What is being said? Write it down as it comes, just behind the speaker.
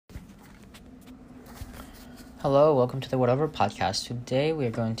Hello, welcome to the Whatever Podcast. Today we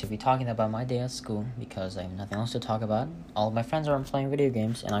are going to be talking about my day at school because I have nothing else to talk about. All of my friends are playing video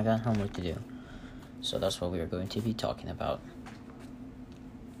games and I got homework to do. So that's what we are going to be talking about.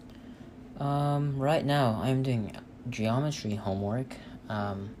 Right now I'm doing geometry homework.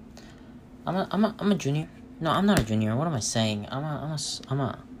 I'm a junior. No, I'm not a junior. What am I saying? I'm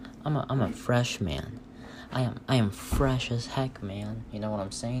a freshman. I am fresh as heck, man. You know what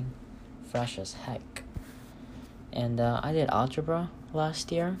I'm saying? Fresh as heck. And I did algebra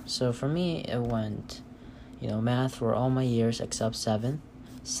last year, so for me it went, math for all my years except 7th.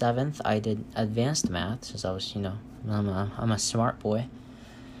 7th I did advanced math, since I was, I'm a smart boy.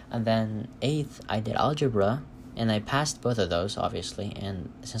 And then 8th I did algebra, and I passed both of those, obviously. And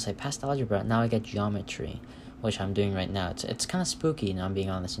since I passed algebra, now I get geometry, which I'm doing right now. It's kind of spooky, I'm being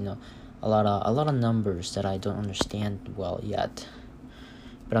honest. A lot of numbers that I don't understand well yet,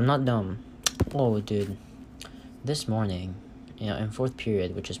 but I'm not dumb. Oh, dude. This morning, in 4th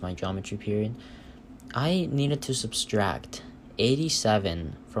period, which is my geometry period, I needed to subtract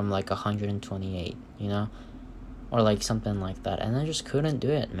 87 from 128, or something like that, and I just couldn't do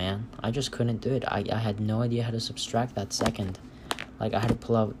it, man. I just couldn't do it. I had no idea how to subtract that second. I had to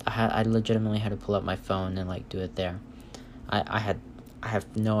pull out. I legitimately had to pull out my phone and do it there. I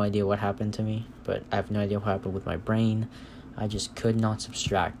have no idea what happened to me, but I have no idea what happened with my brain. I just could not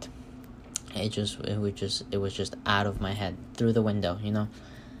subtract. It was just out of my head, through the window,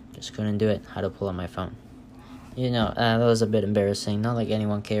 just couldn't do it. Had to pull out my phone. That was a bit embarrassing. Not like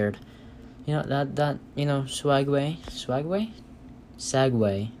anyone cared. Segue,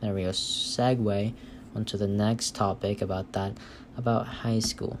 there we go, segue onto the next topic about high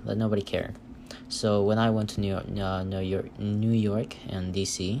school, that nobody cared. So when I went to New York and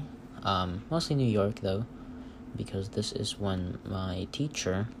DC, mostly New York though, because this is when my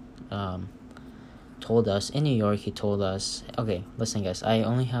teacher, told us in New York. He told us, okay, listen guys, I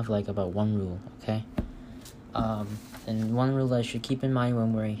only have about one rule, okay? And one rule that I should keep in mind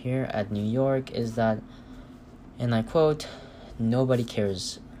when we're here at New York is that, and I quote, nobody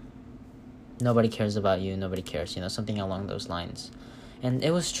cares about you, nobody cares, something along those lines. And it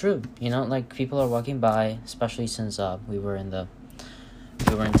was true, people are walking by, especially since we were in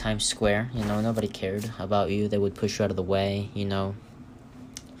Times Square, nobody cared about you. They would push you out of the way,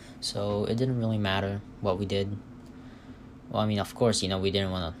 So it didn't really matter what we did. Well, I mean, of course, we didn't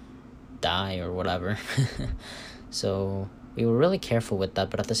want to die or whatever. So we were really careful with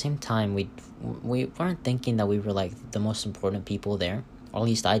that. But at the same time, we weren't thinking that we were the most important people there. Or at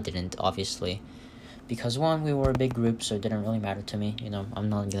least I didn't, obviously. Because one, we were a big group, so it didn't really matter to me. I'm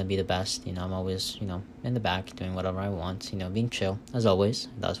not going to be the best. I'm always, in the back doing whatever I want. Being chill, as always.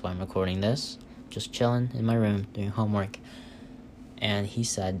 That's why I'm recording this. Just chilling in my room, doing homework. And he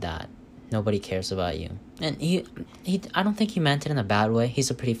said that nobody cares about you. And he I don't think he meant it in a bad way.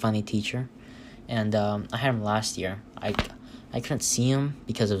 He's a pretty funny teacher. And I had him last year. I couldn't see him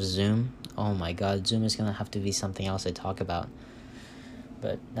because of Zoom. Oh my god, Zoom is going to have to be something else I talk about.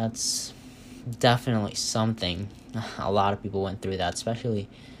 But that's definitely something. A lot of people went through that, especially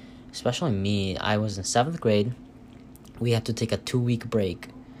me. I was in 7th grade. We had to take a 2-week break.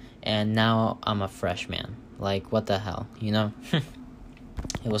 And now I'm a freshman. What the hell,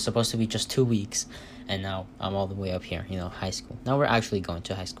 It was supposed to be just 2 weeks, and now I'm all the way up here, high school. Now we're actually going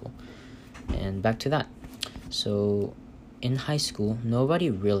to high school. And back to that. So, in high school, nobody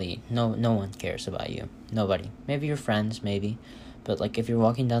really, no one cares about you. Nobody. Maybe your friends, maybe. But, if you're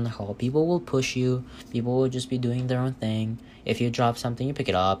walking down the hall, people will push you. People will just be doing their own thing. If you drop something, you pick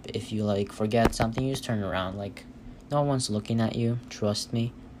it up. If you, forget something, you just turn around. No one's looking at you. Trust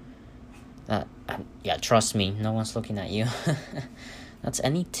me. Trust me. No one's looking at you. That's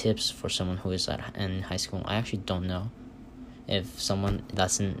any tips for someone who is in high school? I actually don't know if someone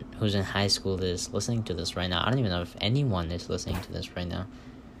who's in high school is listening to this right now. I don't even know if anyone is listening to this right now.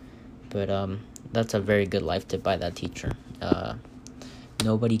 But that's a very good life tip by that teacher.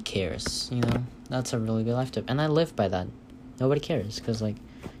 Nobody cares. That's a really good life tip, and I live by that. Nobody cares, because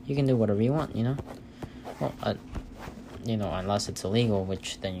you can do whatever you want. Well, unless it's illegal,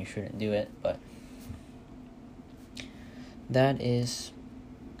 which then you shouldn't do it. But that is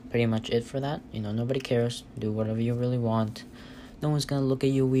pretty much it for that. Nobody cares. Do whatever you really want. No one's gonna look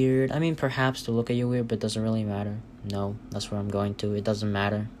at you weird. I mean, perhaps to look at you weird, but it doesn't really matter. No, that's where I'm going to. It doesn't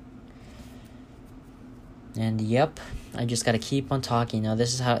matter. And yep, I just gotta keep on talking.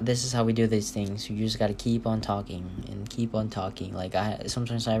 This is how we do these things. You just gotta keep on talking and keep on talking.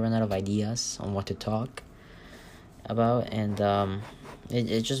 Sometimes I run out of ideas on what to talk about, and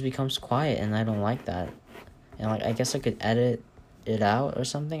it just becomes quiet, and I don't like that. And I guess I could edit it out or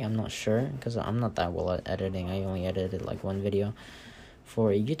something. I'm not sure, because I'm not that well at editing. I only edited like one video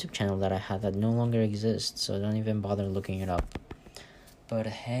for a YouTube channel that I had that no longer exists, so don't even bother looking it up. But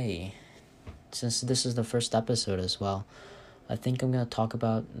hey, since this is the first episode as well, I think I'm gonna talk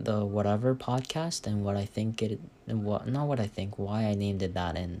about the Whatever podcast and what I think it, and why I named it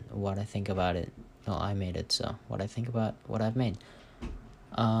that, and what I think about it. No, I made it, so what I think about what I've made.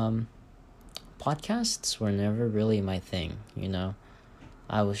 Podcasts were never really my thing, you know.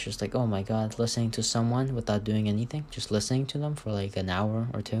 I was just like, oh my god, listening to someone without doing anything, just listening to them for like an hour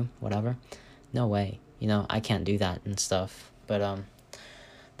or two, whatever. No way, you know, I can't do that and stuff. But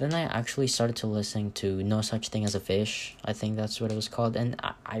then I actually started to listen to No Such Thing as a Fish. I think that's what it was called, and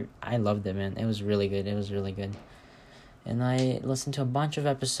I loved it, man. It was really good. And I listened to a bunch of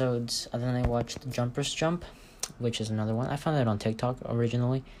episodes, and then I watched Jumpers Jump, which is another one. I found it on TikTok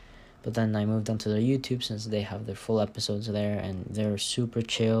originally, but then I moved on to their YouTube since they have their full episodes there, and they're super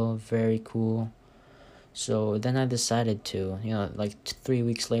chill, very cool. So then I decided to, you know, like 3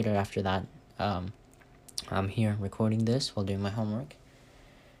 weeks later after that, I'm here recording this while doing my homework,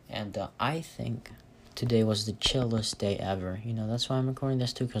 and I think today was the chillest day ever. You know, that's why I'm recording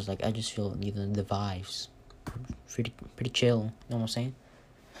this too, because like I just feel the vibes pretty chill, you know what I'm saying?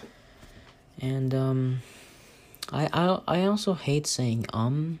 And I also hate saying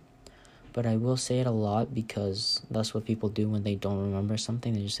but I will say it a lot because that's what people do when they don't remember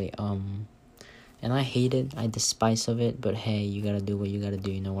something. They just say and I hate it. I despise of it, but hey, you gotta do what you gotta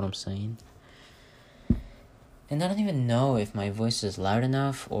do, you know what I'm saying? And I don't even know if my voice is loud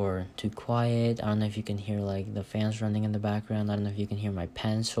enough or too quiet. I don't know if you can hear like the fans running in the background. I don't know if you can hear my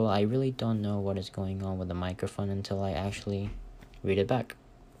pencil. I really don't know what is going on with the microphone until I actually read it back.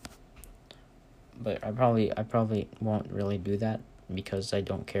 But I probably won't really do that because I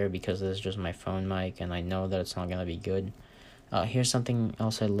don't care, because it's just my phone mic and I know that it's not gonna be good. Here's something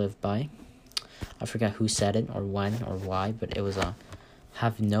else I live by. I forgot who said it or when or why, but it was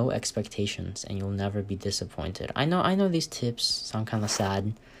have no expectations and you'll never be disappointed. I know these tips sound kind of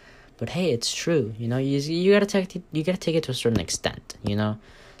sad, but hey, it's true. You know, you gotta take it to a certain extent. You know,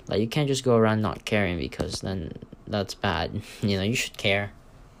 like you can't just go around not caring, because then that's bad. You know, you should care,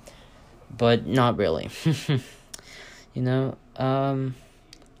 but not really. You know,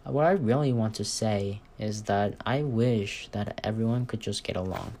 what I really want to say is that I wish that everyone could just get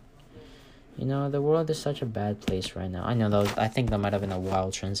along. You know, the world is such a bad place right now. I know I think that might have been a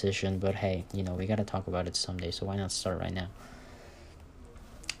wild transition, but hey, you know, we gotta talk about it someday, so why not start right now?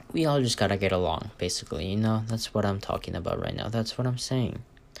 We all just gotta get along, basically, you know? That's what I'm talking about right now. That's what I'm saying.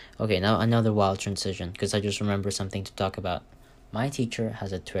 Okay, now another wild transition, because I just remember something to talk about. My teacher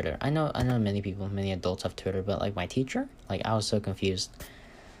has a Twitter. I know many adults have Twitter, but like my teacher, like I was so confused.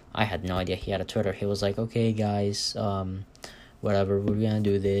 I had no idea he had a Twitter. He was like, okay guys, whatever, we're gonna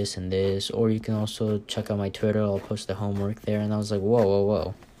do this and this, or you can also check out my Twitter, I'll post the homework there. And I was like,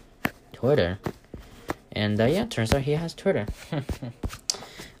 whoa, Twitter? And yeah, turns out he has Twitter.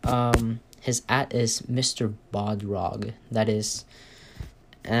 His @ is Mr. Bodrog. That is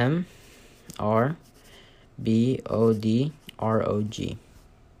MRBODROG.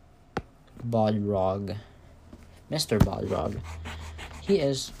 Bodrog. Mr. Bodrog. He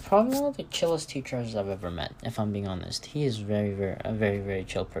is probably one of the chillest teachers I've ever met, if I'm being honest. He is a very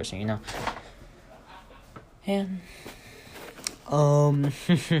chill person, you know? And,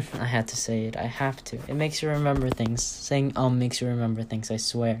 I had to say it. I have to. It makes you remember things. Saying makes you remember things, I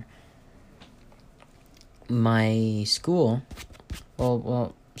swear. My school,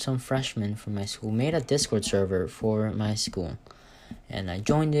 well, some freshmen from my school made a Discord server for my school. And I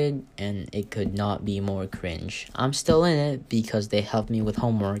joined it, and it could not be more cringe. I'm still in it because they helped me with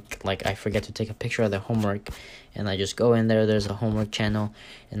homework. Like, I forget to take a picture of the homework, and I just go in there's a homework channel,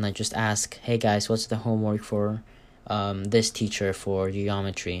 and I just ask, hey guys, what's the homework for this teacher for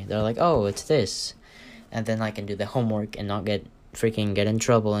geometry? They're like, oh, it's this. And then I can do the homework and not get in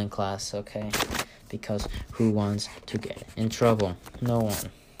trouble in class, okay? Because who wants to get in trouble? No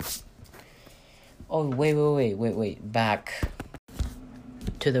one. Oh, wait, back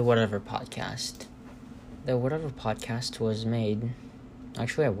to the Whatever podcast. The Whatever podcast was made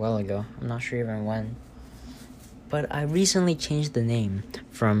actually a while ago. I'm not sure even when. But I recently changed the name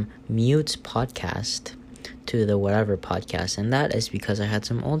from Mute's Podcast to the Whatever Podcast, and that is because I had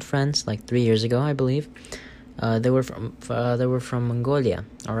some old friends like 3 years ago, I believe. They were from Mongolia,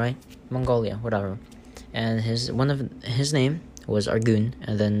 alright? Mongolia, whatever. And his name was Argun,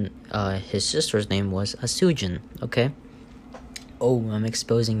 and then his sister's name was Asujin, okay? Oh, I'm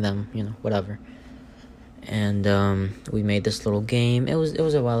exposing them, you know, whatever. And we made this little game. It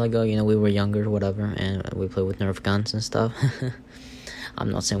was a while ago, you know, we were younger, whatever, and we played with Nerf guns and stuff.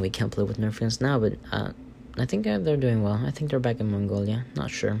 I'm not saying we can't play with Nerf guns now, but I think they're doing well. I think they're back in Mongolia.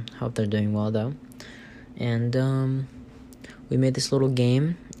 Not sure. Hope they're doing well though. And we made this little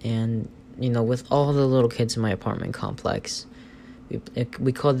game, and with all the little kids in my apartment complex,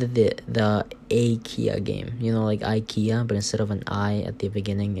 we called it the IKEA game. Like IKEA, but instead of an I at the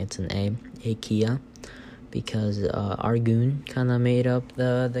beginning, it's an A. IKEA. Because Argun kind of made up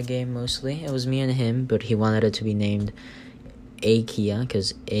the game mostly. It was me and him, but he wanted it to be named IKEA,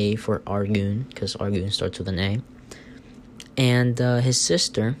 because A for Argun, because Argun starts with an A. And his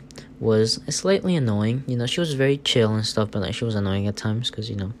sister was slightly annoying. She was very chill and stuff, but she was annoying at times,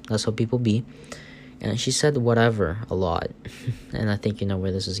 because, that's how people be. And she said whatever a lot. And I think you know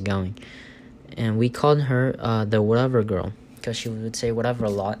where this is going. And we called her the whatever girl, because she would say whatever a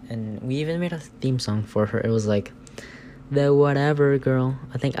lot. And we even made a theme song for her. It was like, the whatever girl.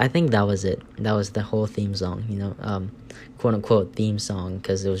 I think that was it. That was the whole theme song, quote unquote theme song,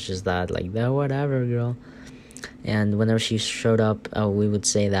 because it was just that, like, the whatever girl. And whenever she showed up, we would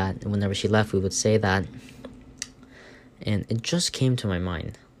say that. And whenever she left, we would say that. And it just came to my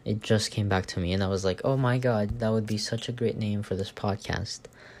mind. It just came back to me. And I was like, oh my god, that would be such a great name for this podcast.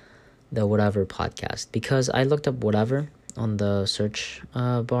 The Whatever Podcast. Because I looked up whatever on the search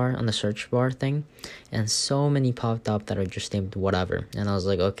bar thing, and so many popped up that are just named whatever, and I was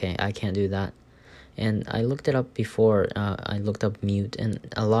like, okay, I can't do that. And I looked it up before. I looked up mute, and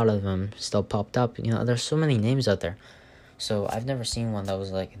a lot of them still popped up. There's so many names out there, so I've never seen one that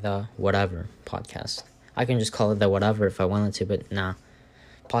was like the Whatever Podcast. I can just call it the whatever if I wanted to, but nah,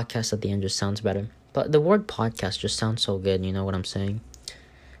 podcast at the end just sounds better. But the word podcast just sounds so good. You know what I'm saying?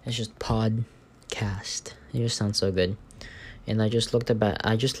 It's just podcast. It just sounds so good. And I just looked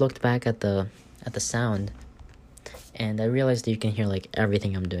back at the sound, and I realized that you can hear like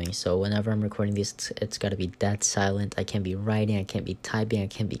everything I'm doing. So whenever I'm recording these, it's gotta be dead silent. I can't be writing, I can't be typing, I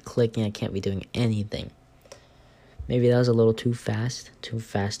can't be clicking, I can't be doing anything. Maybe that was a little too fast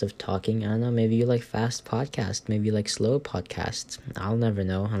of talking. I don't know, maybe you like fast podcasts, maybe you like slow podcasts. I'll never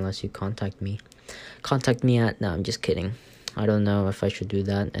know unless you contact me. Contact me at, no, I'm just kidding. I don't know if I should do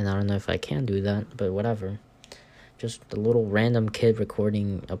that, and I don't know if I can do that, but whatever. Just a little random kid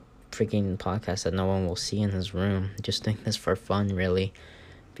recording a freaking podcast that no one will see in his room. Just doing this for fun, really.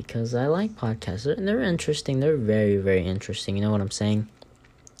 Because I like podcasts. They're interesting. They're very, very interesting. You know what I'm saying?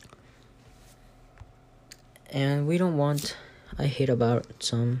 And I hate about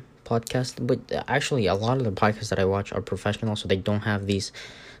some podcasts. But actually, a lot of the podcasts that I watch are professional. So they don't have these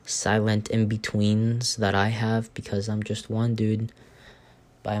silent in-betweens that I have. Because I'm just one dude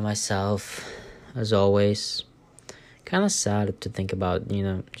by myself, as always. Kind of sad to think about,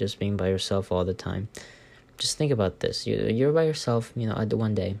 just being by yourself all the time. Just think about this. You're by yourself,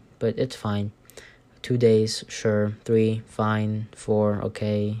 one day, but it's fine. 2 days, sure. 3, fine. 4,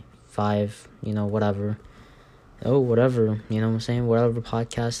 okay. 5, whatever. Oh, whatever, what I'm saying? Whatever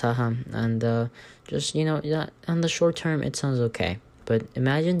podcast, haha. And, just, on the short term, it sounds okay. But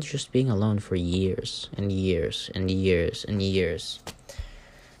imagine just being alone for years and years and years and years.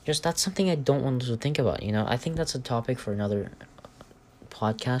 Just that's something I don't want to think about, I think that's a topic for another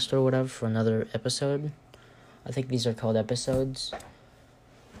podcast or whatever, for another episode. I think these are called episodes.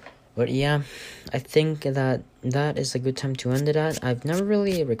 But yeah, I think that is a good time to end it at. I've never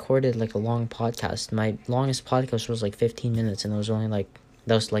really recorded like a long podcast. My longest podcast was like 15 minutes, and it was only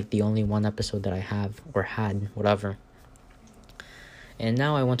that was the only one episode that I have or had, whatever. And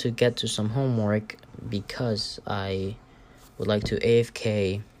now I want to get to some homework because I would like to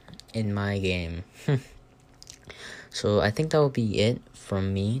AFK in my game. So I think that will be it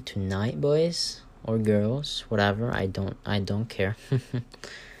from me tonight, boys or girls, whatever. I don't care.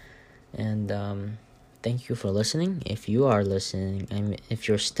 And thank you for listening. If you are listening, if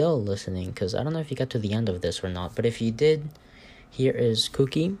you're still listening, because I don't know if you got to the end of this or not, but if you did, here is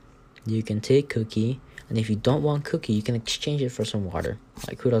Cookie. You can take Cookie, and if you don't want Cookie, you can exchange it for some water.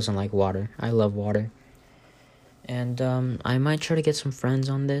 Who doesn't like water? I love water. And I might try to get some friends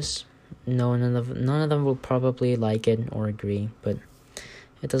on this. None of them will probably like it or agree, but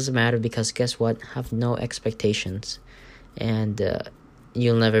it doesn't matter, because guess what? Have no expectations, and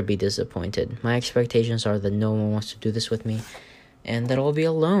you'll never be disappointed. My expectations are that no one wants to do this with me, and that I'll be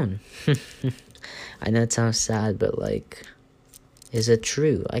alone. I know it sounds sad, but is it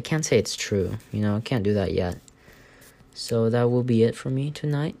true? I can't say it's true. I can't do that yet. So that will be it for me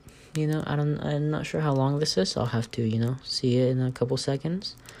tonight. I'm not sure how long this is. I'll have to, see it in a couple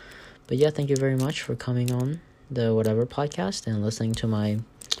seconds. But yeah, thank you very much for coming on the Whatever Podcast and listening to my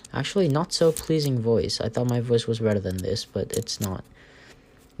actually not so pleasing voice. I thought my voice was better than this, but it's not.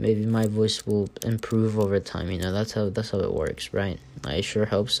 maybe my voice will improve over time. That's how it works, right? I sure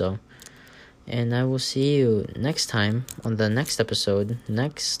hope so. And I will see you next time on the next episode.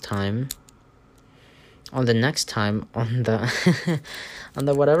 On the on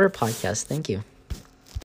the whatever podcast. Thank you.